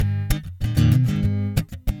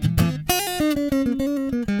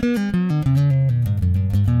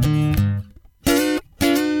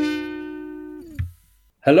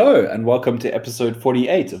Hello, and welcome to episode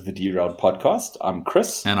 48 of the Derailed Podcast. I'm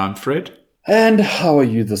Chris. And I'm Fred. And how are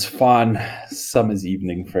you this fine summer's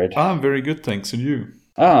evening, Fred? I'm very good, thanks. And you?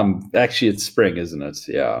 Actually, it's spring, isn't it?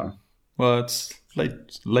 Yeah. Well, it's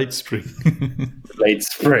late spring. Late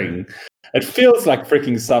spring. It feels like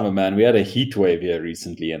freaking summer, man. We had a heat wave here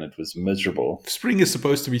recently, and it was miserable. Spring is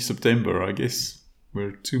supposed to be September, I guess.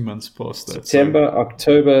 We're 2 months past that. September,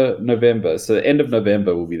 October, November. So the end of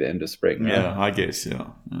November will be the end of spring. Right? Yeah, I guess, yeah.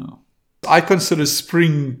 I consider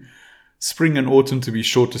spring and autumn to be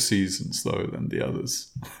shorter seasons, though, than the others.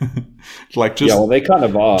 They kind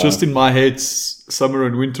of are. Just in my head, summer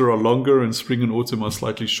and winter are longer, and spring and autumn are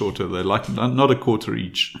slightly shorter. They're like not a quarter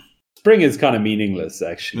each. Spring is kind of meaningless,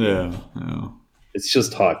 actually. Yeah. It's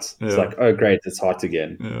just hot. Yeah. It's like, oh, great, it's hot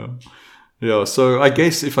again. Yeah, so I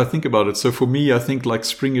guess if I think about it, so for me, I think like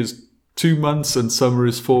spring is 2 months and summer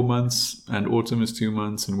is 4 months and autumn is 2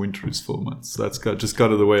 months and winter is 4 months. That's just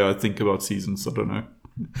kind of the way I think about seasons. I don't know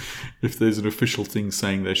if there's an official thing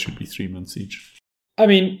saying they should be 3 months each. I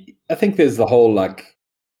mean, I think there's the whole like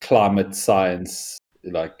climate science,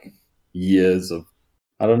 like years of,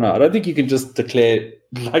 I don't know. I don't think you can just declare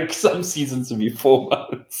like some seasons to be 4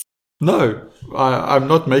 months. No, I'm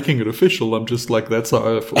not making it official. I'm just like, that's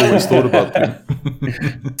how I've always thought about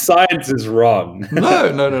them. Science is wrong.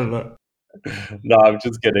 No. No, I'm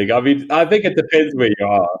just kidding. I mean, I think it depends where you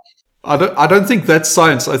are. I don't think that's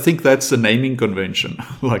science. I think that's a naming convention.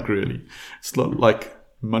 Like, really. It's not like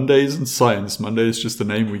Monday isn't science. Monday is just the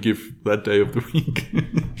name we give that day of the week.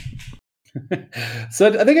 So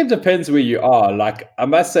I think it depends where you are. Like, I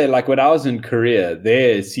must say, like when I was in Korea,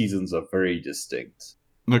 their seasons are very distinct.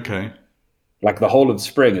 Okay. Like the whole of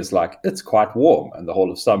spring is like, it's quite warm. And the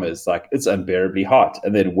whole of summer is like, it's unbearably hot.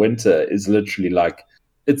 And then winter is literally like,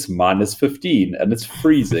 it's minus 15 and it's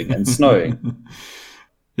freezing and snowing.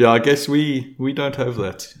 Yeah, I guess we don't have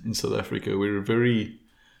that in South Africa. We're very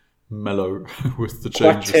mellow with the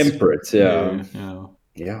changes. Quite temperate, yeah.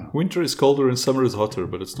 Yeah. Winter is colder and summer is hotter,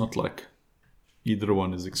 but it's not like either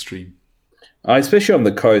one is extreme. Especially on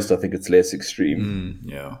the coast, I think it's less extreme.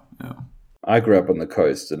 Yeah. I grew up on the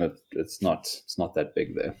coast, and it's not that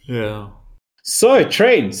big there. Yeah. So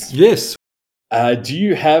trains. Yes. Do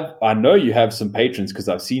you have? I know you have some patrons because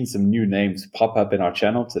I've seen some new names pop up in our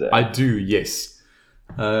channel today. I do. Yes.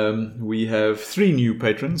 We have 3 new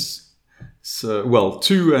patrons. So, well,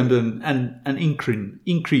 2 and an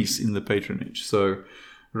increase in the patronage. So,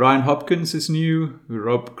 Ryan Hopkins is new.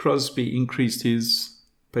 Rob Crosby increased his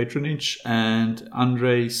patronage, and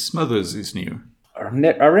Andre Smothers is new.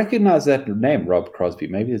 I recognize that name, Rob Crosby.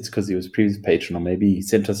 Maybe it's because he was a previous patron, or maybe he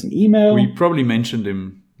sent us an email. We probably mentioned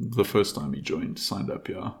him the first time he signed up.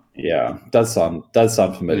 Yeah, does sound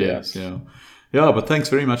familiar. Yes, yeah. But thanks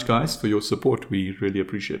very much, guys, for your support. We really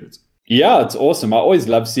appreciate it. Yeah, it's awesome. I always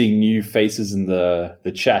love seeing new faces in the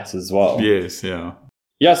chat as well. Yes, yeah.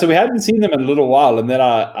 Yeah, so we hadn't seen them in a little while, and then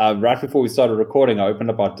I right before we started recording, I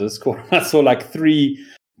opened up our Discord. I saw like 3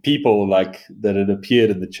 people like that had appeared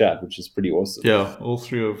in the chat, which is pretty awesome. Yeah, all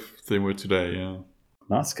 3 of them were today. Yeah,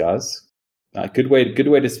 nice guys. Good way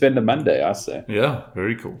to spend a Monday, I say. Yeah,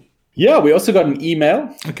 very cool. Yeah, we also got an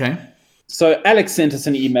email. Okay. So Alex sent us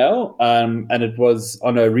an email, and it was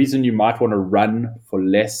on a reason you might want to run for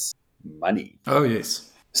less money. Oh yes.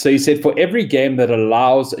 So he said, for every game that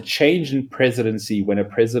allows a change in presidency when a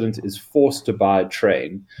president is forced to buy a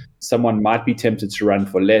train, someone might be tempted to run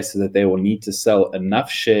for less so that they will need to sell enough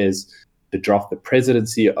shares to drop the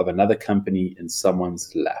presidency of another company in someone's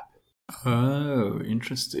lap. Oh,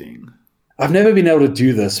 interesting. I've never been able to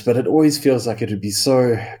do this, but it always feels like it would be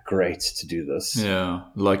so great to do this. Yeah,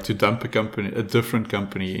 like to dump a different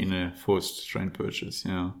company in a forced train purchase,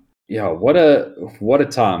 yeah. Yeah, what a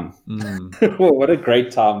time. What a great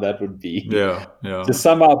time that would be. Yeah. To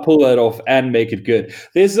somehow pull that off and make it good.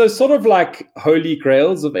 There's those sort of like holy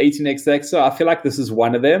grails of 18xx. So I feel like this is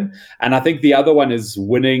one of them. And I think the other one is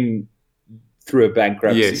winning through a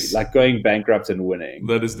bankruptcy. Yes. Like going bankrupt and winning.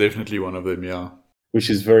 That is definitely one of them, yeah. Which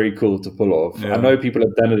is very cool to pull off. Yeah. I know people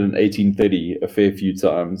have done it in 1830 a fair few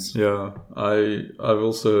times. Yeah, I've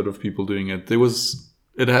also heard of people doing it.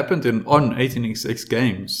 It happened on 18xx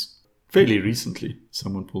games. Fairly recently,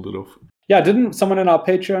 someone pulled it off. Yeah, didn't someone in our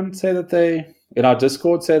Patreon say that in our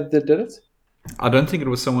Discord say that they did it? I don't think it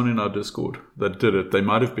was someone in our Discord that did it. They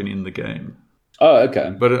might have been in the game. Oh,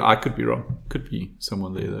 okay. But I could be wrong. Could be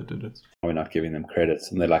someone there that did it. We're not giving them credit.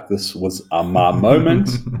 And they're like, this was my moment.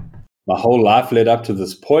 My whole life led up to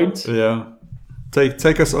this point. Yeah.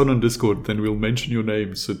 Take us on Discord, then we'll mention your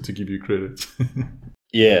name to give you credit.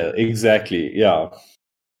 Yeah, exactly. Yeah.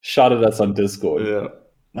 Shout at us on Discord. Yeah.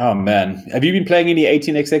 Oh, man. Have you been playing any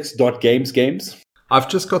 18xx.games games? I've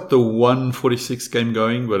just got the 146 game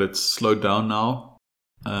going, but it's slowed down now.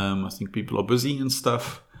 I think people are busy and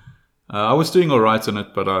stuff. I was doing all right on it,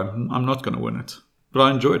 but I'm not going to win it. But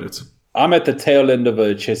I enjoyed it. I'm at the tail end of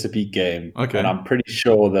a Chesapeake game, Okay. and I'm pretty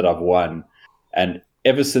sure that I've won. And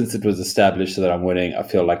ever since it was established that I'm winning, I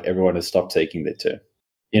feel like everyone has stopped taking their turn.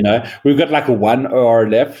 You know, we've got like a 1 OR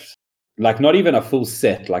left, like not even a full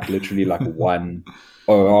set, like literally like 1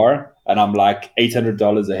 OR, and I'm like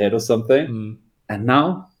 $800 ahead or something. And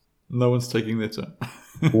now, no one's taking their turn.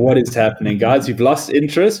 what is happening, guys? You've lost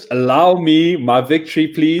interest. Allow me my victory,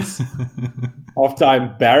 please. After I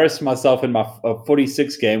embarrassed myself in my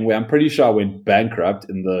 46 game, where I'm pretty sure I went bankrupt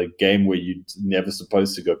in the game where you're never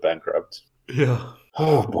supposed to go bankrupt. Yeah.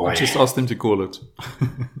 Oh boy. Just ask them to call it.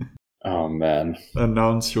 Oh man.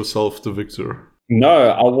 Announce yourself the victor. No,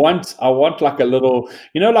 I want like a little,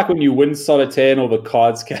 like when you win solitaire and all the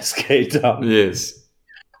cards cascade down. Yes.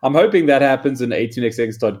 I'm hoping that happens in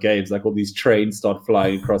 18xx.games, like all these trains start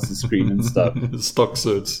flying across the screen and stuff. Stock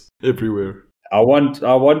certs everywhere. I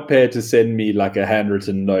want Pear to send me like a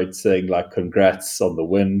handwritten note saying like congrats on the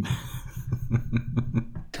win.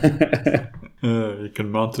 You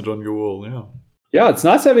can mount it on your wall, yeah. Yeah, it's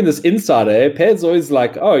nice having this insider. Eh? Pear's always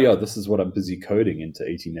like, oh yeah, this is what I'm busy coding into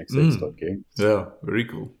 18xx.games. Yeah, very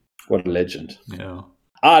cool. What a legend. Yeah.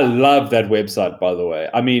 I love that website, by the way.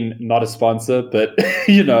 I mean, not a sponsor, but,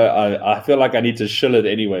 I feel like I need to shill it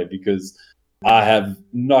anyway because I have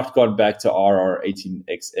not gone back to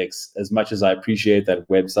RR18XX as much as I appreciate that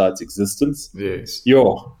website's existence. Yes.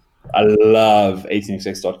 I love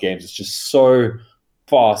 18xx.games. It's just so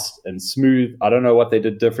fast and smooth. I don't know what they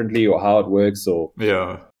did differently or how it works or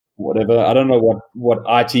whatever. I don't know what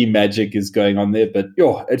IT magic is going on there, but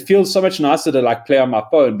it feels so much nicer to like play on my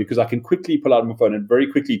phone because I can quickly pull out my phone and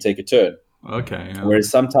very quickly take a turn. Okay. Yeah. Whereas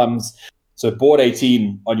sometimes, board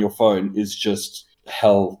 18 on your phone is just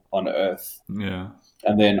hell on earth. Yeah.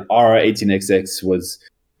 And then RR18XX was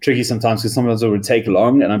tricky sometimes because sometimes it would take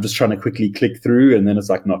long and I'm just trying to quickly click through and then it's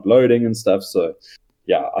like not loading and stuff. So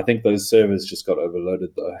yeah, I think those servers just got overloaded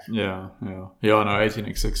though. Yeah. No,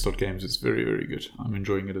 18xx.games is very, very good. I'm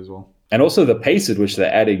enjoying it as well. And also the pace at which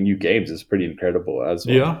they're adding new games is pretty incredible as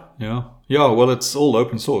well. Yeah. Well, it's all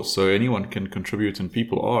open source, so anyone can contribute and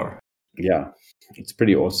people are. Yeah, it's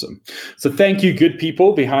pretty awesome. So thank you, good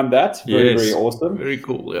people behind that. Very, very awesome. Very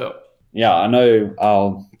cool, yeah. Yeah, I know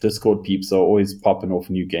our Discord peeps are always popping off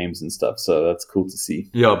new games and stuff, so that's cool to see.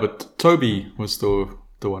 Yeah, but Toby was the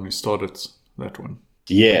one who started that one.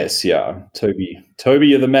 Yes, yeah. Toby,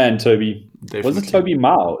 you're the man, Toby. Definitely. Was it Toby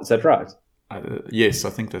Mao? Is that right? Yes, I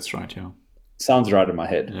think that's right, yeah. Sounds right in my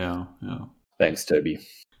head. Yeah. Thanks, Toby.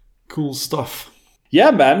 Cool stuff.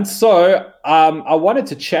 Yeah, man. So I wanted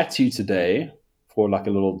to chat to you today for like a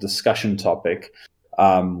little discussion topic.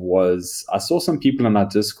 I saw some people in our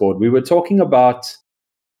Discord. We were talking about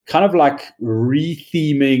kind of like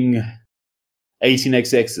retheming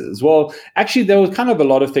 18xx's. Well, actually, there was kind of a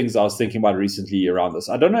lot of things I was thinking about recently around this.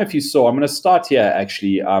 I don't know if you saw. I'm going to start here,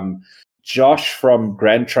 actually. Josh from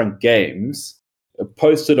Grand Trunk Games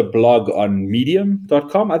posted a blog on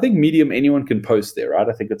medium.com. I think Medium, anyone can post there, right?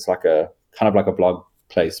 I think it's like a kind of like a blog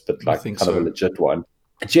place, but like kind of a legit one.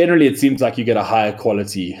 Generally, it seems like you get a higher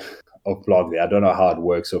quality of blog there. I don't know how it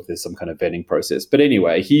works or if there's some kind of vetting process. But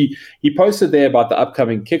anyway, he posted there about the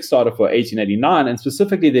upcoming Kickstarter for 1889 and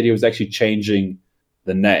specifically that he was actually changing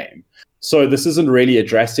the name. So this isn't really a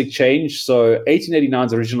drastic change. So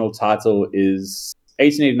 1889's original title is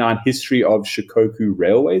 1889 History of Shikoku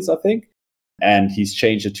Railways, I think. And he's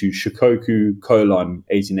changed it to Shikoku :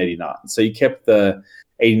 1889. So he kept the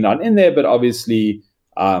 89 in there, but obviously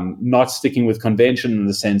not sticking with convention in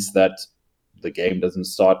the sense that the game doesn't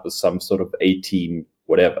start with some sort of 18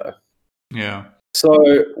 whatever. Yeah.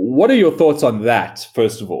 So what are your thoughts on that,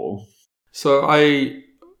 first of all? So I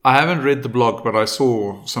haven't read the blog, but I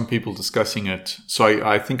saw some people discussing it. So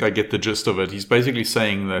I think I get the gist of it. He's basically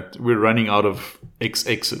saying that we're running out of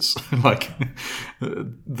XXs. Like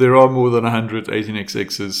there are more than 100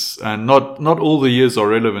 18xxs, and not all the years are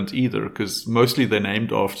relevant either, because mostly they're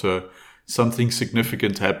named after something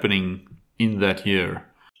significant happening in that year.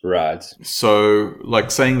 Right. So like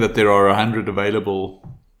saying that there are 100 available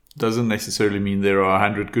doesn't necessarily mean there are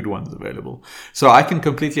 100 good ones available. So I can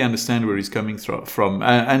completely understand where he's coming from.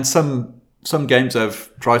 And some games have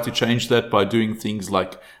tried to change that by doing things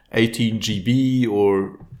like 18 GB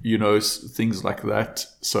or, things like that.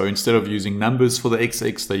 So instead of using numbers for the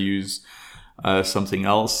XX, they use something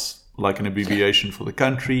else, like an abbreviation for the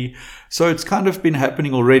country. So it's kind of been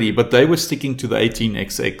happening already, but they were sticking to the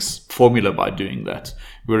 18XX formula by doing that.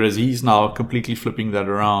 Whereas he's now completely flipping that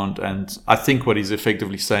around. And I think what he's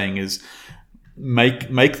effectively saying is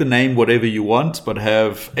make the name whatever you want, but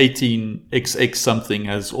have 18xx something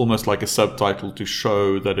as almost like a subtitle to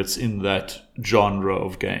show that it's in that genre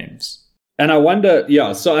of games. And I wonder,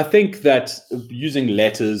 so I think that using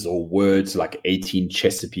letters or words like 18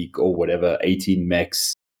 Chesapeake or whatever, 18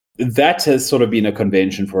 Mex, that has sort of been a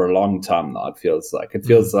convention for a long time now, it feels like. It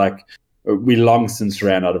feels like we long since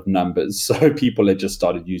ran out of numbers, so people had just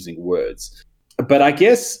started using words. But I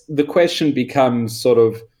guess the question becomes sort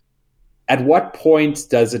of, at what point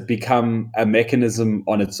does it become a mechanism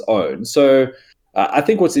on its own? So I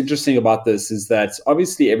think what's interesting about this is that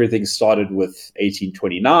obviously everything started with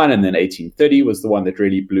 1829, and then 1830 was the one that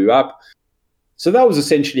really blew up. So that was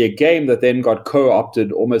essentially a game that then got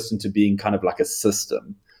co-opted almost into being kind of like a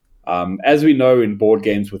system. As we know in board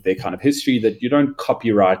games with their kind of history, that you don't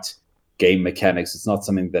copyright game mechanics. It's not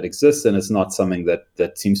something that exists, and it's not something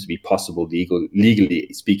that seems to be possible legally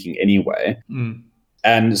speaking anyway.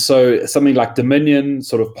 And so something like Dominion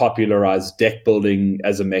sort of popularized deck building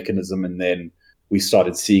as a mechanism, and then we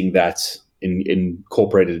started seeing that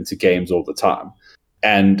incorporated into games all the time.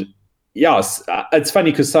 And yes, it's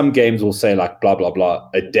funny because some games will say like blah, blah, blah,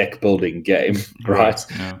 a deck building game, right?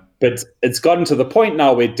 Yeah. But it's gotten to the point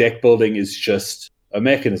now where deck building is just a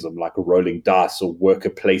mechanism, like a rolling dice or worker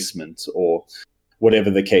placement or whatever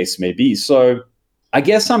the case may be. So I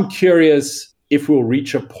guess I'm curious if we'll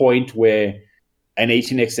reach a point where an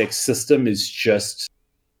 18xx system is just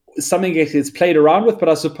something that gets played around with. But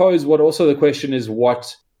I suppose what also the question is,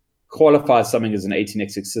 what qualifies something as an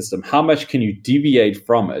 18xx system? How much can you deviate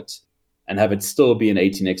from it and have it still be an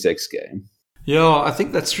 18xx game? Yeah, I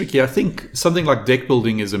think that's tricky. I think something like deck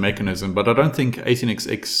building is a mechanism, but I don't think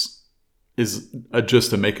 18xx is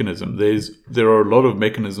just a mechanism. There are a lot of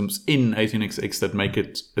mechanisms in 18xx that make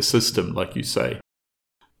it a system, like you say.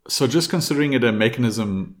 So just considering it a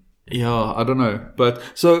mechanism, yeah, I don't know. But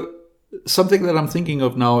so something that I'm thinking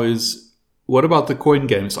of now is, what about the coin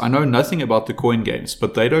games? I know nothing about the coin games,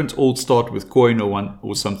 but they don't all start with coin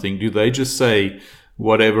or something. Do they just say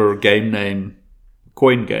whatever game name,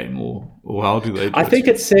 coin game, or how do they do I think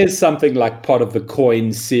it says something like part of the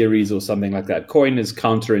coin series or something like that. Coin is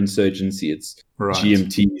counterinsurgency. It's right.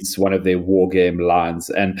 GMT's one of their war game lines.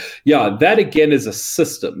 And yeah, that again is a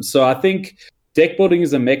system. So I think deck building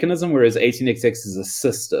is a mechanism, whereas 18xx is a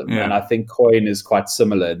system. Yeah. And I think coin is quite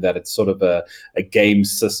similar in that it's sort of a game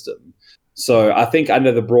system. So I think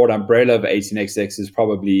under the broad umbrella of 18xx is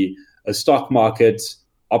probably a stock market,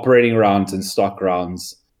 operating rounds and stock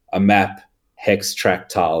rounds, a map, hex track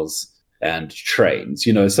tiles, and trains.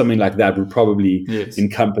 Something like that would probably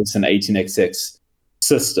encompass an 18xx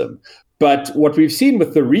system. But what we've seen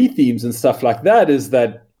with the rethemes and stuff like that is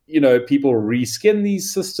that, people reskin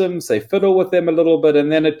these systems, they fiddle with them a little bit,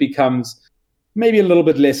 and then it becomes maybe a little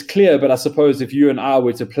bit less clear. But I suppose if you and I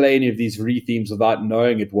were to play any of these rethemes without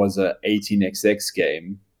knowing it was a 18xx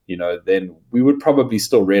game, then we would probably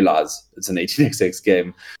still realize it's an 18xx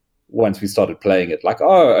game once we started playing it. Like,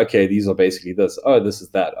 oh, okay, these are basically this. Oh, this is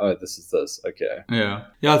that. Oh, this is this. Okay. Yeah.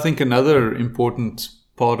 I think another important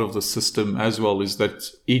part of the system as well is that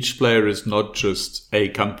each player is not just a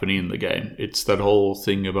company in the game. It's that whole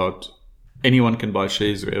thing about anyone can buy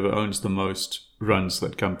shares, whoever owns the most runs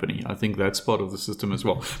that company. I think that's part of the system as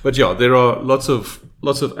well. But yeah, there are lots of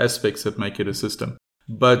aspects that make it a system.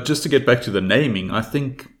 But just to get back to the naming, I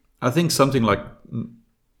think something like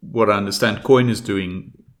what I understand Coin is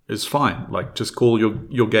doing is fine. Like, just call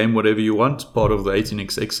your game whatever you want, part of the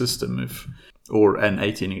 18xx system, or an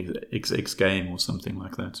 18xx game or something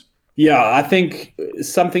like that. Yeah, I think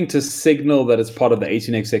something to signal that it's part of the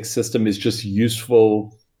 18xx system is just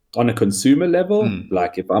useful on a consumer level.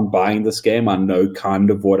 Like, if I'm buying this game, I know kind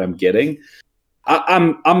of what I'm getting.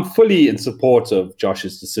 I'm fully in support of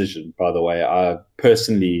Josh's decision, by the way. I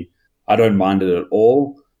don't mind it at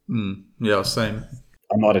all. Yeah, same.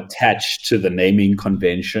 I'm not attached to the naming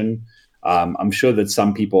convention. I'm sure that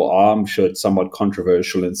some people are. I'm sure it's somewhat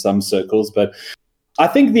controversial in some circles, but I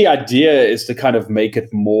think the idea is to kind of make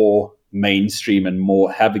it more mainstream and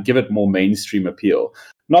give it more mainstream appeal.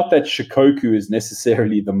 Not that Shikoku is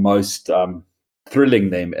necessarily the most thrilling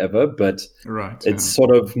name ever, but it's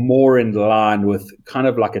sort of more in line with kind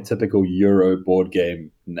of like a typical Euro board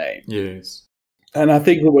game name. Yes. And I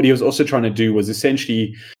think what he was also trying to do was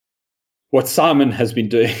essentially what Simon has been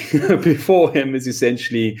doing before him is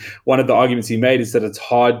essentially one of the arguments he made is that it's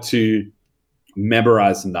hard to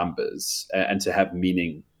memorize numbers and to have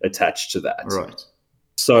meaning attached to that. Right.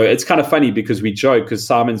 So it's kind of funny because we joke, because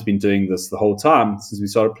Simon's been doing this the whole time since we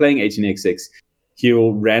started playing 18xx.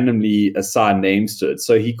 He'll randomly assign names to it.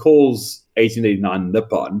 So he calls 1889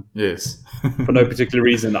 Nippon. Yes. For no particular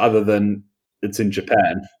reason other than it's in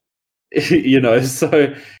Japan.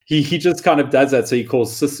 So he just kind of does that. So he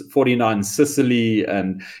calls 49 Sicily,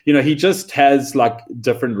 and he just has like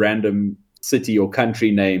different random city or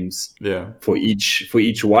country names for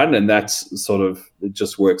each one, and that's sort of, it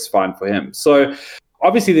just works fine for him. So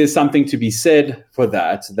obviously there's something to be said for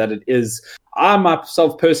that it is. I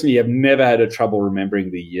myself personally have never had a trouble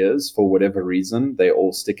remembering the years for whatever reason. They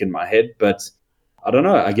all stick in my head, but I don't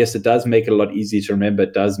know. I guess it does make it a lot easier to remember.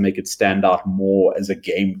 It does make it stand out more as a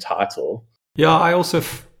game title. Yeah, I also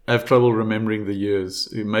have trouble remembering the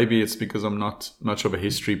years. Maybe it's because I'm not much of a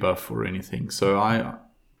history buff or anything. So I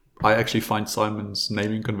actually find Simon's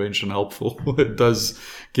naming convention helpful. It does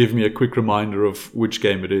give me a quick reminder of which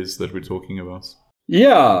game it is that we're talking about.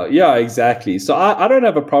 Yeah, exactly. So I don't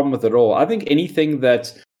have a problem with it at all. I think anything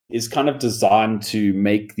that is kind of designed to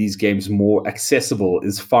make these games more accessible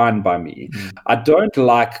is fine by me. I don't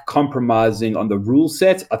like compromising on the rule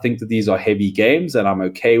set. I think that these are heavy games, and I'm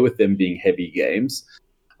okay with them being heavy games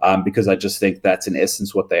because I just think that's in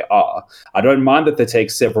essence what they are. I don't mind that they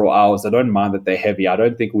take several hours. I don't mind that they're heavy. I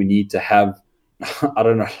don't think we need to have, I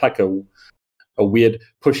don't know, like a weird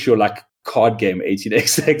push your like card game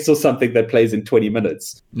 18xx or something that plays in 20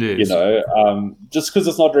 minutes. Yes. Just because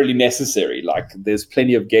it's not really necessary. Like there's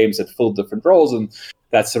plenty of games that fill different roles, and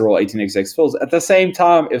that's the role 18xx fills. At the same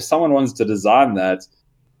time, if someone wants to design that,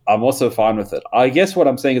 I'm also fine with it. I guess what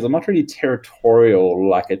I'm saying is I'm not really territorial,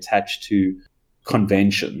 like attached to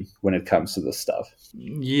convention when it comes to this stuff.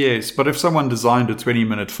 Yes, but if someone designed a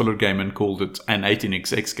 20-minute filler game and called it an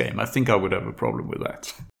 18xx game, I think I would have a problem with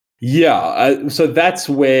that. Yeah, so that's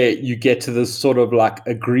where you get to this sort of like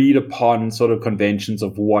agreed upon sort of conventions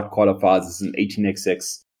of what qualifies as an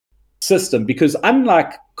 18xx system, because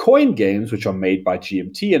unlike coin games, which are made by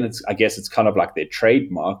GMT, and I guess it's kind of like their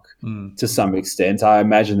trademark to some extent, I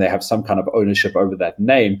imagine they have some kind of ownership over that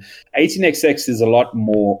name. 18xx is a lot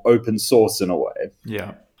more open source in a way.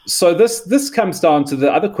 Yeah. So this comes down to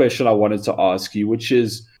the other question I wanted to ask you, which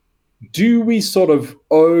is, do we sort of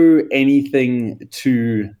owe anything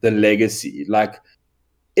to the legacy? Like,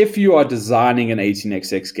 if you are designing an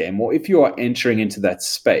 18xx game, or if you are entering into that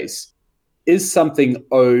space, is something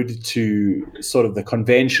owed to sort of the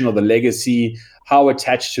convention or the legacy? How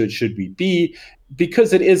attached to it should we be?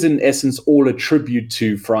 Because it is in essence all a tribute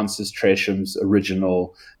to Francis Tresham's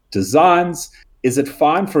original designs. Is it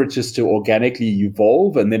fine for it just to organically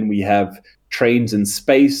evolve, and then we have trains in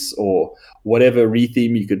space or whatever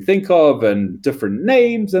retheme you could think of and different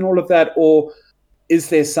names and all of that? Or is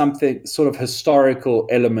there something sort of historical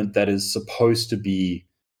element that is supposed to be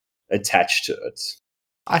attached to it?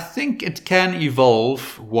 I think it can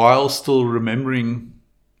evolve while still remembering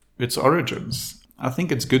its origins. I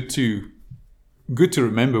think it's good to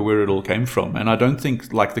remember where it all came from. And I don't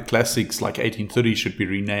think like the classics like 1830 should be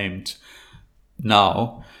renamed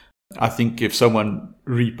now. I think if someone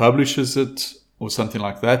republishes it or something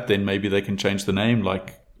like that, then maybe they can change the name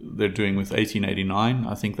like they're doing with 1889.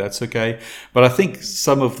 I think that's okay. But I think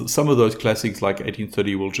some of those classics like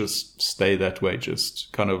 1830 will just stay that way,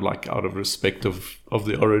 just kind of like out of respect of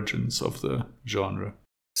the origins of the genre.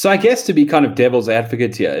 So I guess to be kind of devil's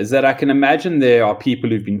advocate here is that I can imagine there are people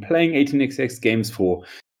who've been playing 18xx games for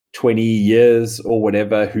 20 years or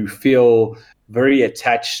whatever who feel very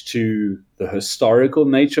attached to the historical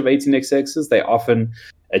nature of 18xx's. They often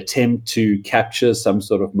attempt to capture some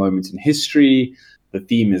sort of moment in history. The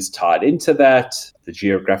theme is tied into that. The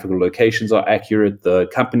geographical locations are accurate. The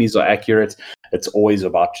companies are accurate. It's always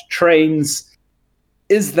about trains.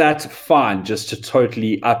 Is that fine just to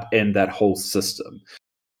totally upend that whole system?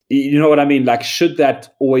 You know what I mean? Like, should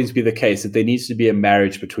that always be the case, that there needs to be a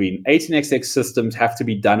marriage between 18xx systems have to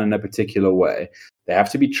be done in a particular way? They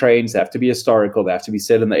have to be trains, they have to be historical, they have to be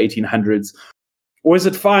set in the 1800s. Or is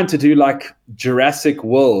it fine to do like Jurassic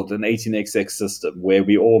World, an 18xx system, where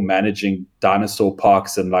we're all managing dinosaur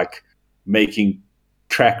parks and like making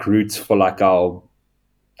track routes for like our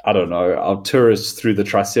tourists through the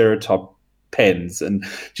Triceratops pens? And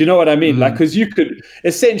do you know what I mean? Like, because you could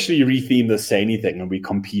essentially retheme this to anything and we're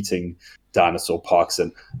competing dinosaur parks,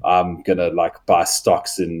 and I'm gonna like buy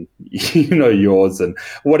stocks in yours and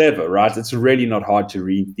whatever, right? It's really not hard to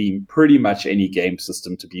retheme pretty much any game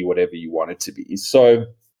system to be whatever you want it to be. So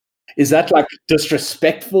is that like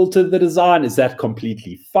disrespectful to the design? Is that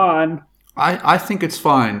completely fine? I think it's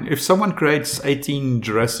fine. If someone creates 18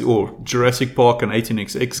 Jurassic Park and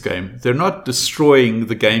 18xx game, they're not destroying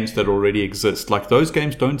the games that already exist. Like, those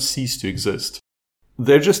games don't cease to exist.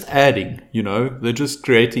 They're just adding, they're just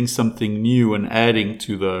creating something new and adding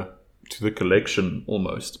to to the collection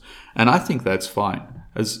almost. And I think that's fine.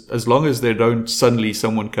 As long as they don't suddenly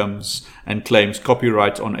someone comes and claims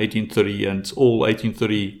copyright on 1830 and all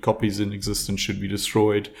 1830 copies in existence should be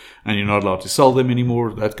destroyed and you're not allowed to sell them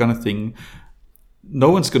anymore, that kind of thing. No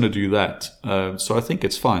one's going to do that. So I think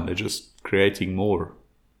it's fine. They're just creating more.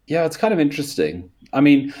 Yeah, it's kind of interesting. I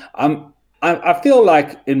mean, I feel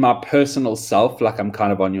like in my personal self, like I'm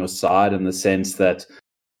kind of on your side in the sense that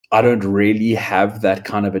I don't really have that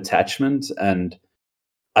kind of attachment, and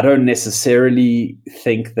I don't necessarily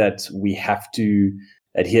think that we have to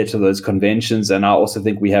adhere to those conventions. And I also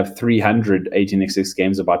think we have 300 18xx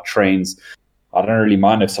games about trains. I don't really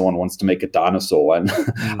mind if someone wants to make a dinosaur one.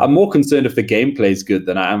 I'm more concerned if the gameplay is good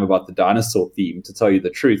than I am about the dinosaur theme, to tell you the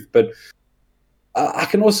truth. But I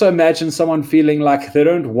can also imagine someone feeling like they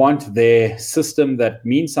don't want their system that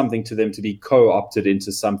means something to them to be co-opted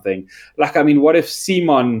into something. Like, I mean, what if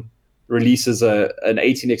Simon releases an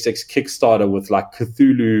 18xx Kickstarter with like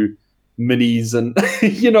Cthulhu minis and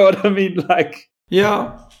you know what I mean? Like,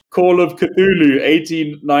 yeah, Call of Cthulhu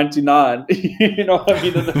 1899. You know what I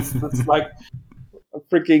mean? And it's like a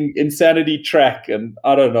freaking insanity track, and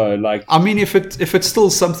I don't know. Like, I mean, if it's still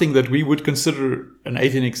something that we would consider an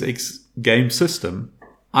 18xx game system,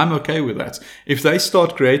 I'm okay with that. If they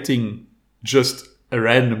start creating just a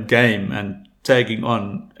random game and tagging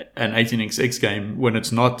on an 18xx game when it's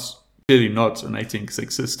clearly not an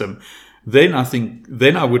 18xx system, then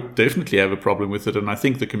I would definitely have a problem with it, and I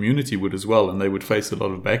think the community would as well, and they would face a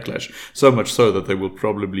lot of backlash. So much so that they will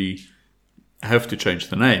probably have to change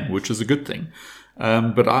the name, which is a good thing.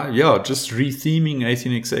 But just retheming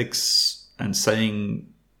 18xx and saying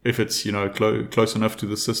if it's close enough to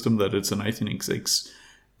the system that it's an 18xx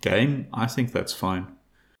game, I think that's fine.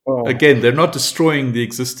 Oh. Again, they're not destroying the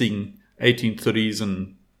existing 1830s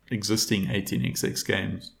and existing 18xx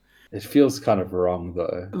games. It feels kind of wrong,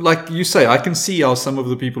 though. Like you say, I can see how some of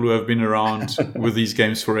the people who have been around with these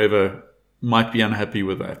games forever might be unhappy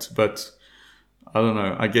with that. But I don't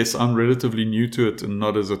know. I guess I'm relatively new to it and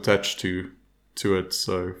not as attached to it.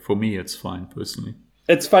 So for me, it's fine, personally.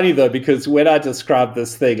 It's funny, though, because when I describe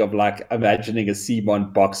this thing of like imagining a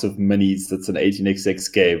CMON box of minis that's an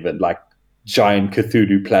 18xx game and like giant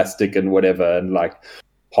Cthulhu plastic and whatever, and like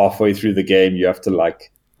halfway through the game, you have to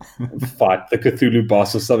like fight the Cthulhu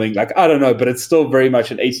boss or something. Like, I don't know, but it's still very much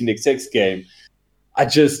an 18xx game. I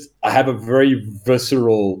have a very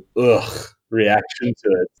visceral reaction to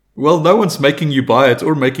it. Well, no one's making you buy it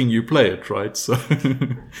or making you play it, right? So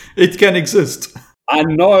it can exist. I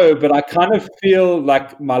know, but I kind of feel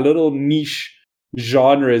like my little niche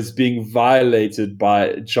genre is being violated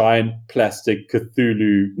by giant plastic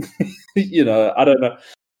Cthulhu. I don't know.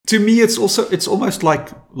 To me, it's almost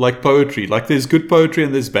like poetry. Like, there's good poetry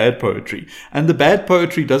and there's bad poetry. And the bad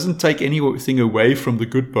poetry doesn't take anything away from the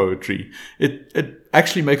good poetry. It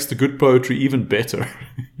actually makes the good poetry even better,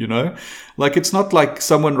 Like, it's not like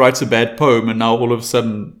someone writes a bad poem and now all of a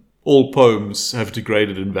sudden all poems have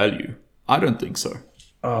degraded in value. I don't think so.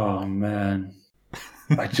 Oh, man.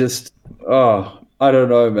 I don't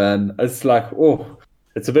know, man. It's like,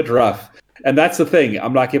 it's a bit rough. And that's the thing.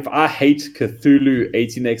 I'm like, if I hate Cthulhu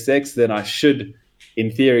 18xx, then I should, in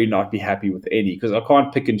theory, not be happy with any, because I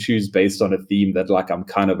can't pick and choose based on a theme that like I'm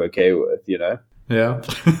kind of okay with, Yeah.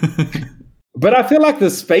 But I feel like the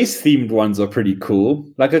space-themed ones are pretty cool.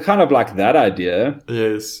 Like, I kind of like that idea.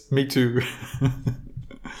 Yes, me too.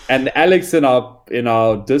 And Alex in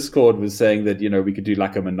our Discord was saying that, we could do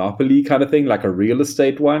like a Monopoly kind of thing, like a real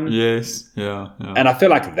estate one. Yes, yeah. And I feel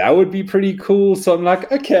like that would be pretty cool. So I'm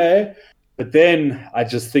like, okay. But then I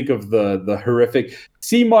just think of the horrific...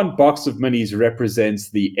 CMON box of minis represents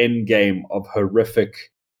the end game of horrific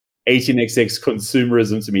 18xx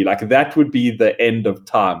consumerism to me. Like, that would be the end of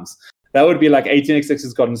times. That would be like 18xx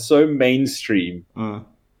has gotten so mainstream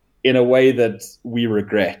in a way that we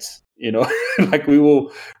regret. Like, we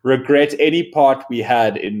will regret any part we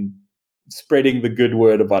had in spreading the good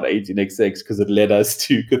word about 18xx because it led us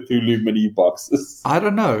to Cthulhu mini boxes. I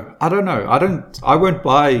don't know. I won't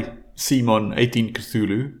buy CMON 18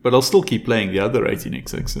 Cthulhu, but I'll still keep playing the other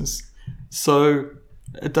 18xxs. So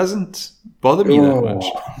it doesn't bother me that much.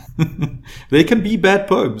 There can be bad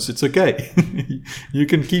poems. It's okay. You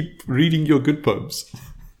can keep reading your good poems.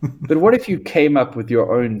 But what if you came up with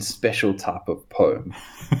your own special type of poem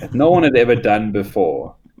that no one had ever done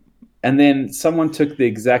before? And then someone took the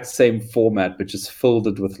exact same format but just filled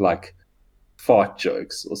it with like fart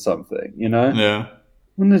jokes or something, Yeah.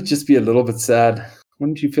 Wouldn't it just be a little bit sad?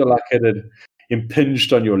 Wouldn't you feel like it had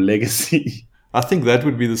impinged on your legacy? I think that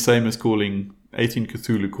would be the same as calling 18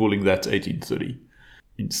 Cthulhu, calling that 1830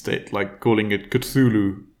 instead. Like calling it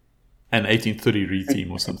Cthulhu an 1830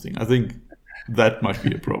 reteam or something. I think that might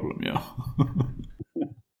be a problem, yeah.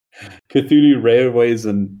 Cthulhu Railways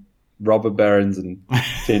and Robber Barons and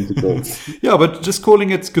Tentacles. Yeah, but just calling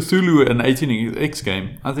it Cthulhu an 18xx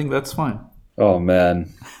game, I think that's fine. Oh,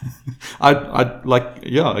 man.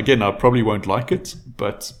 Again, I probably won't like it,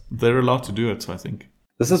 but they're allowed to do it, I think.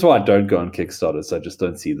 This is why I don't go on Kickstarter, so I just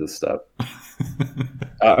don't see this stuff.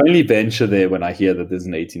 I only venture there when I hear that there's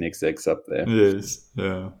an 18xx up there. Yes,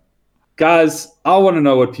 yeah. Guys, I want to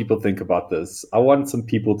know what people think about this. I want some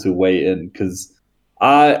people to weigh in, because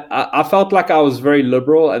I felt like I was very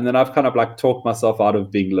liberal, and then I've kind of like talked myself out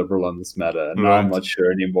of being liberal on this matter, and now I'm not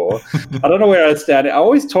sure anymore. I don't know where I stand. I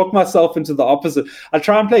always talk myself into the opposite. I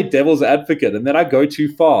try and play devil's advocate, and then I go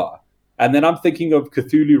too far. And then I'm thinking of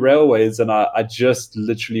Cthulhu Railways, and I just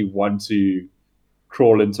literally want to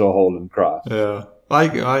crawl into a hole and cry. Yeah,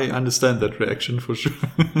 I understand that reaction for sure.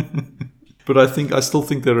 But I still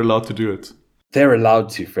think they're allowed to do it. They're allowed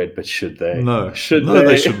to, Fred, but should they? No, they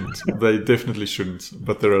shouldn't. They definitely shouldn't,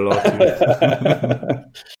 but they're allowed to.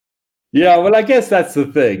 Yeah, well, I guess that's the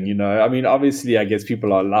thing, you know. I mean, obviously, I guess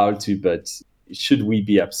people are allowed to, but should we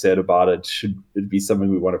be upset about it? Should it be something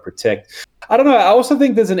we want to protect? I don't know. I also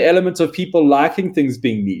think there's an element of people liking things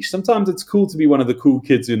being niche. Sometimes it's cool to be one of the cool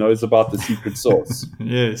kids who knows about the secret sauce.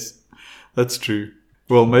 Yes, that's true.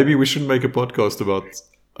 Well, maybe we should make a podcast about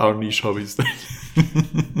our niche hobbies then.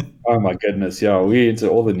 Oh my goodness, yeah, we're into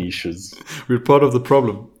all the niches. We're part of the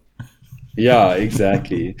problem. Yeah,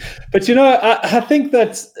 exactly. But you know, I think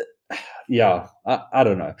that, yeah, I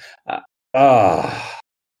don't know.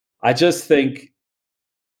 I just think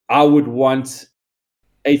I would want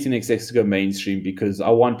 18xx to go mainstream, because I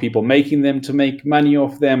want people making them to make money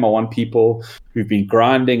off them. I want people who've been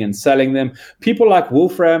grinding and selling them. People like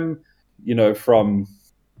Wolfram, you know, from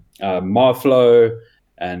Marflow,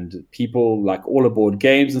 and people like All Aboard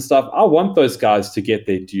Games and stuff. I want those guys to get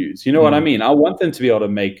their dues. You know what I mean? I want them to be able to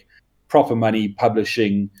make proper money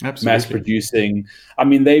publishing, mass producing. I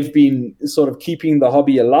mean, they've been sort of keeping the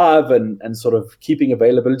hobby alive and sort of keeping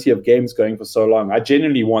availability of games going for so long. I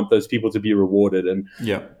genuinely want those people to be rewarded. And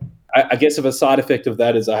yeah, I guess if a side effect of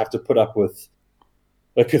that is I have to put up with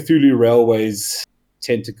the Cthulhu Railways,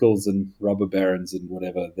 Tentacles and Robber Barons and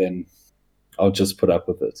whatever, then I'll just put up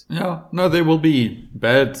with it. Yeah, no, there will be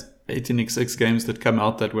bad 18xx games that come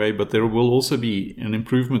out that way, but there will also be an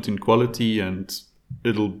improvement in quality, and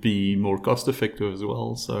it'll be more cost effective as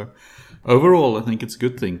well. So overall, I think it's a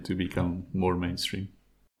good thing to become more mainstream.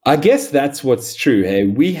 I guess that's what's true. Hey,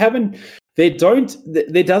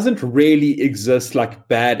 there doesn't really exist like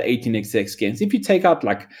bad 18xx games. If you take out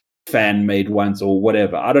like fan-made ones or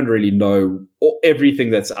whatever, I don't really know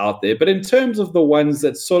everything that's out there. But in terms of the ones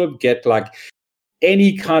that sort of get like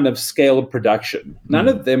any kind of scaled production, none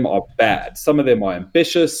of them are bad. Some of them are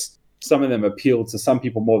ambitious. Some of them appeal to some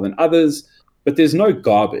people more than others. But there's no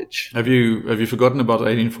garbage. Have you forgotten about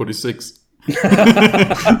 1846?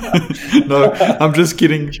 No, I'm just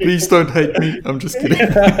kidding. Please don't hate me. I'm just kidding.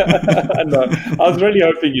 No, I was really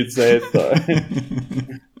hoping you'd say it though.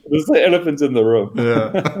 There's the elephant in the room.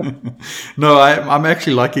 Yeah. No, I'm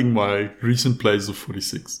actually liking my recent plays of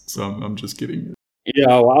 46. So I'm just kidding.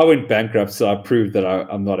 Yeah, well, I went bankrupt, so I proved that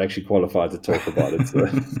I'm not actually qualified to talk about it. So.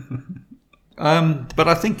 But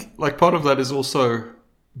I think like part of that is also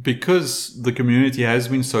because the community has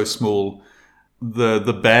been so small,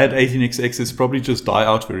 the bad 18xx's probably just die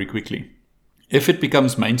out very quickly. If it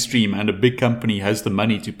becomes mainstream and a big company has the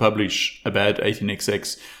money to publish a bad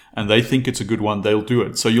 18xx and they think it's a good one, they'll do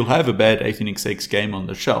it. So you'll have a bad 18xx game on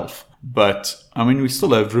the shelf. But I mean, we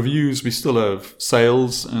still have reviews, we still have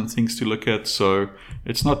sales and things to look at. So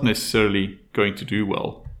it's not necessarily going to do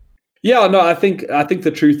well. Yeah, no, I think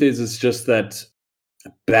the truth is just that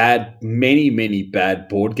many bad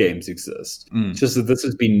board games exist. It's just that this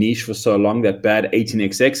has been niche for so long that bad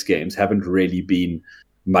 18xx games haven't really been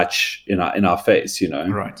much in our face, you know.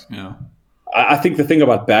 Right. Yeah. I think the thing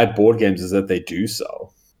about bad board games is that they do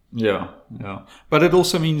sell. Yeah. But it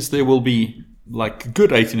also means there will be like good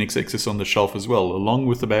 18xx's on the shelf as well. Along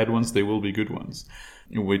with the bad ones, there will be good ones,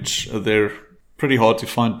 which they're pretty hard to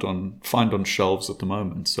find on shelves at the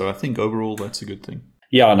moment. So I think overall that's a good thing.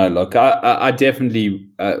 Yeah, no, look, I definitely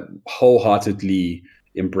wholeheartedly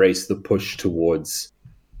embrace the push towards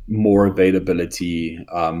more availability,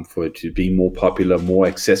 for it to be more popular, more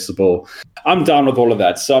accessible. I'm down with all of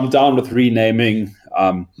that. So I'm down with renaming.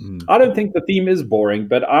 I don't think the theme is boring,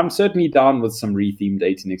 but I'm certainly down with some rethemed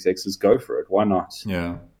 18xx's. Go for it. Why not?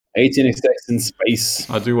 Yeah. 18xx in space.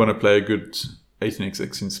 I do want to play a good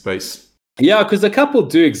 18xx in space. Yeah, because a couple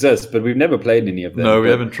do exist, but we've never played any of them. No, we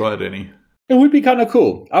haven't tried any. It would be kind of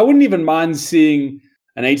cool. I wouldn't even mind seeing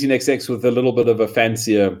an 18XX with a little bit of a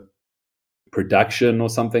fancier production or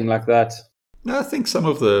something like that? No, I think some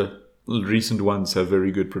of the recent ones have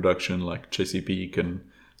very good production, like Chesapeake and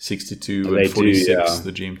 62 and 46,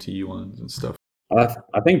 the GMT ones and stuff. I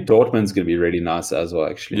think Dortmund's going to be really nice as well,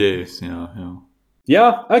 actually. Yes, yeah.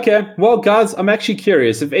 Yeah, okay. Well, guys, I'm actually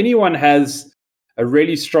curious. If anyone has a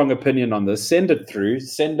really strong opinion on this, send it through.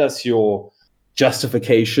 Send us your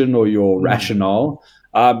justification or your rationale.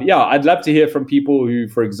 I'd love to hear from people who,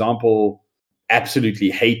 for example, absolutely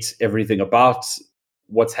hate everything about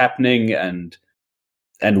what's happening and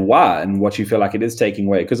why and what you feel like it is taking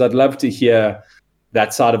away. Because I'd love to hear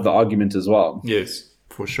that side of the argument as well. Yes,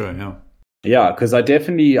 for sure, yeah. Yeah, because I'm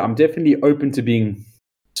definitely open to being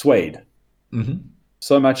swayed. Mm-hmm.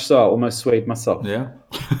 So much so I almost swayed myself. Yeah.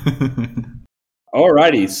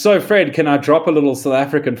 Alrighty. So, Fred, can I drop a little South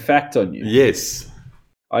African fact on you? Yes.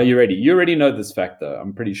 Are you ready? You already know this fact, though.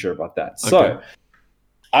 I'm pretty sure about that. Okay. So,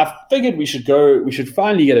 I figured we should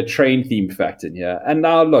finally get a train theme fact in here. And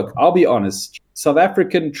now, look, I'll be honest. South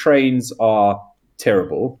African trains are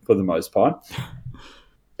terrible for the most part.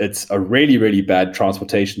 It's a really, really bad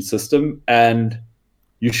transportation system, and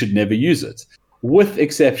you should never use it, with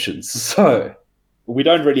exceptions. So, we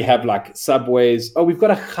don't really have like subways. Oh, we've got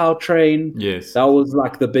a Gautrain. Yes. That was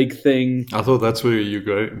like the big thing. I thought that's where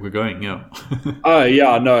we're going, yeah. Oh,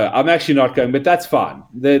 yeah, no, I'm actually not going, but that's fine.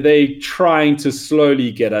 They're trying to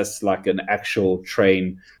slowly get us like an actual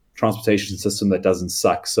train transportation system that doesn't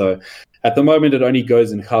suck. So at the moment, it only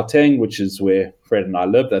goes in Gauteng, which is where Fred and I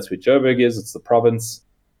live. That's where Joburg is. It's the province.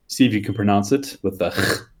 See if you can pronounce it with the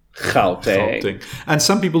Gauteng. And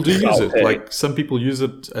some people do use it. Like some people use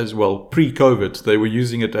it as well. Pre-COVID, they were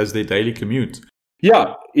using it as their daily commute.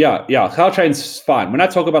 Yeah. Gautrain's fine. When I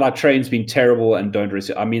talk about our trains being terrible and don't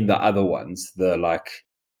receive, I mean the other ones, the like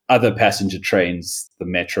other passenger trains, the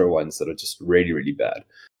metro ones that are just really, really bad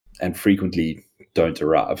and frequently don't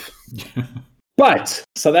arrive. But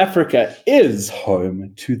South Africa is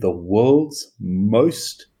home to the world's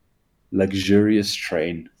most luxurious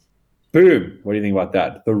train. Boom. What do you think about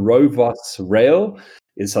that? The Rovos Rail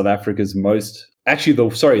is South Africa's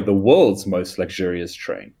the world's most luxurious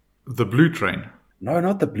train. The Blue Train? No,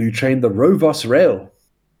 not the Blue Train, the Rovos Rail.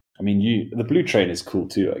 I mean, the Blue Train is cool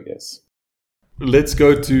too, I guess. Let's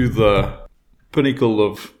go to the pinnacle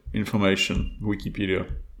of information,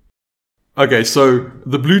 Wikipedia. Okay, so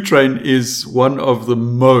the Blue Train is one of the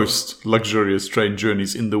most luxurious train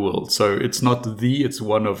journeys in the world. So it's not it's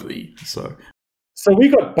one of the. So we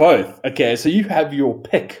got both. Okay, so you have your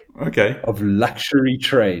pick of luxury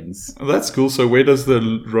trains. That's cool. So where does the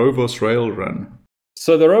Rovos Rail run?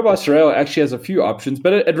 So the Rovos Rail actually has a few options,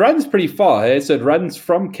 but it runs pretty far. Eh? So it runs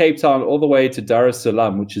from Cape Town all the way to Dar es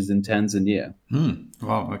Salaam, which is in Tanzania.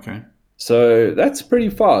 Wow, okay. So that's pretty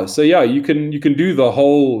far. So yeah, you can do the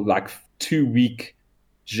whole like 2-week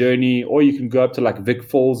journey, or you can go up to like Vic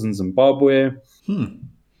Falls in Zimbabwe.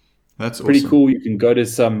 That's pretty awesome. Cool. You can go to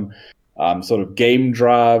some sort of game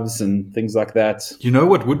drives and things like that. You know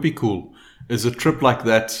what would be cool is a trip like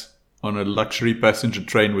that on a luxury passenger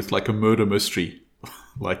train with like a murder mystery,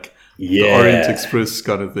 like the Orient Express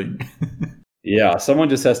kind of thing. Yeah, someone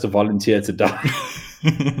just has to volunteer to die.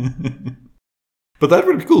 But that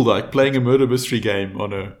would be cool, like playing a murder mystery game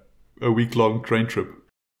on a week-long train trip.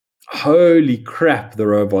 Holy crap, the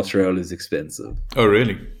Rovos Rail is expensive. Oh,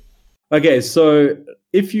 really? Okay, so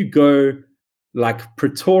if you go like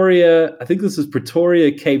Pretoria, I think this is Pretoria,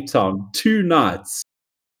 Cape Town, 2 nights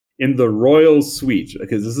in the Royal Suite,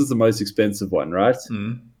 because this is the most expensive one, right?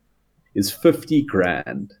 Is 50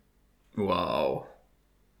 grand. Wow.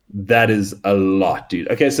 That is a lot, dude.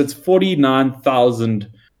 Okay, so it's 49,000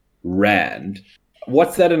 rand.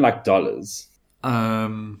 What's that in like dollars?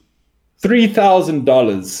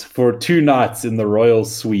 $3,000 for 2 nights in the Royal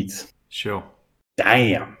Suite. Sure.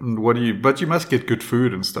 Damn. But you must get good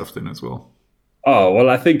food and stuff then as well. Oh, well,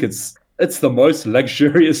 I think it's the most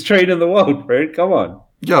luxurious train in the world, Fred. Come on.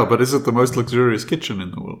 Yeah, but is it the most luxurious kitchen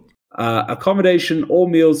in the world? Accommodation, all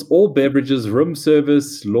meals, all beverages, room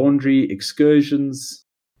service, laundry, excursions,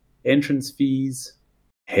 entrance fees,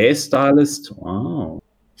 hairstylist. Wow.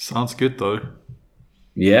 Sounds good, though.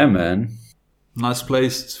 Yeah, man. Nice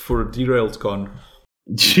place for a derailed con.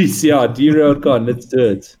 Jeez, yeah, derailed con. Let's do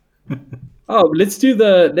it. Oh, let's do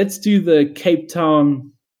the Cape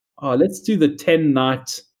Town. Oh, let's do the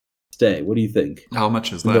 10-night stay. What do you think? How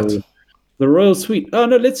much is that? The Royal Suite. Oh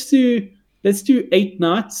no, let's do 8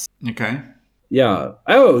 nights. Okay. Yeah.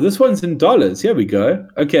 Oh, this one's in dollars. Here we go.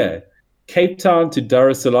 Okay. Cape Town to Dar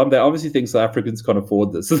es Salaam. They obviously think South Africans can't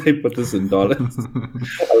afford this, so they put this in dollars.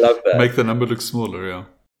 I love that. Make the number look smaller, yeah.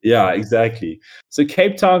 Yeah, exactly. So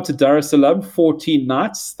Cape Town to Dar es Salaam, 14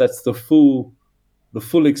 nights. That's the full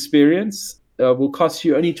experience. Will cost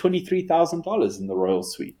you only $23,000 in the Royal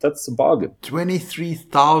Suite. That's a bargain.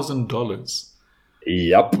 $23,000.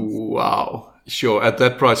 Yep. Wow. Sure. At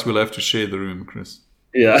that price, we'll have to share the room, Chris.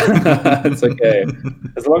 Yeah, it's okay.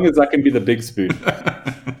 As long as I can be the big spoon.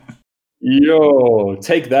 Yo,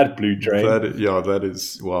 take that, Blue Train. That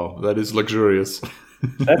is wow. That is luxurious.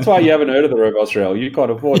 That's why you haven't heard of the Robust Rail. You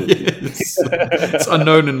can't afford it. Yes. It's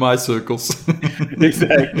unknown in my circles.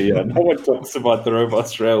 Exactly. Yeah. No one talks about the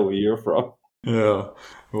Robust Rail where you're from. Yeah.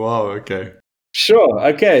 Wow. Okay. Sure.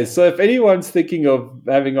 Okay. So if anyone's thinking of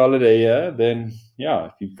having a holiday here, then yeah,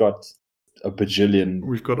 if you've got a bajillion,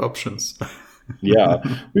 we've got options. Yeah,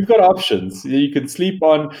 we've got options. You can sleep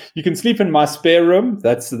in my spare room.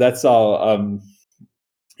 That's our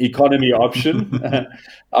economy option.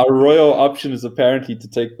 Our royal option is apparently to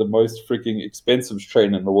take the most freaking expensive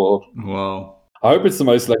train in the world. Wow. I hope it's the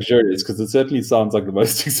most luxurious because it certainly sounds like the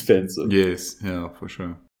most expensive. Yes, yeah, for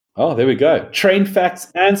sure. Oh, there we go. Train facts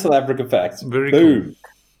and South Africa facts. Very Boom. cool.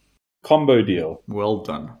 Combo deal. Well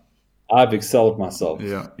done. I've excelled myself.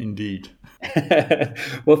 Yeah, indeed.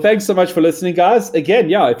 Well, thanks so much for listening, guys. Again,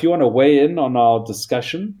 yeah, if you want to weigh in on our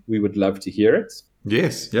discussion, we would love to hear it.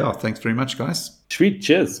 Yes, yeah, thanks very much, guys. Sweet,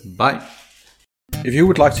 cheers. Bye. If you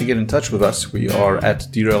would like to get in touch with us, we are at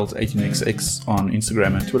derailed18xx on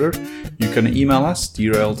Instagram and Twitter. You can email us,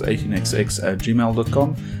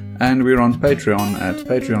 derailed18xx@gmail.com, and we're on Patreon at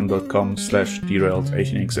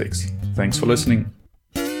patreon.com/derailed18xx. Thanks for listening.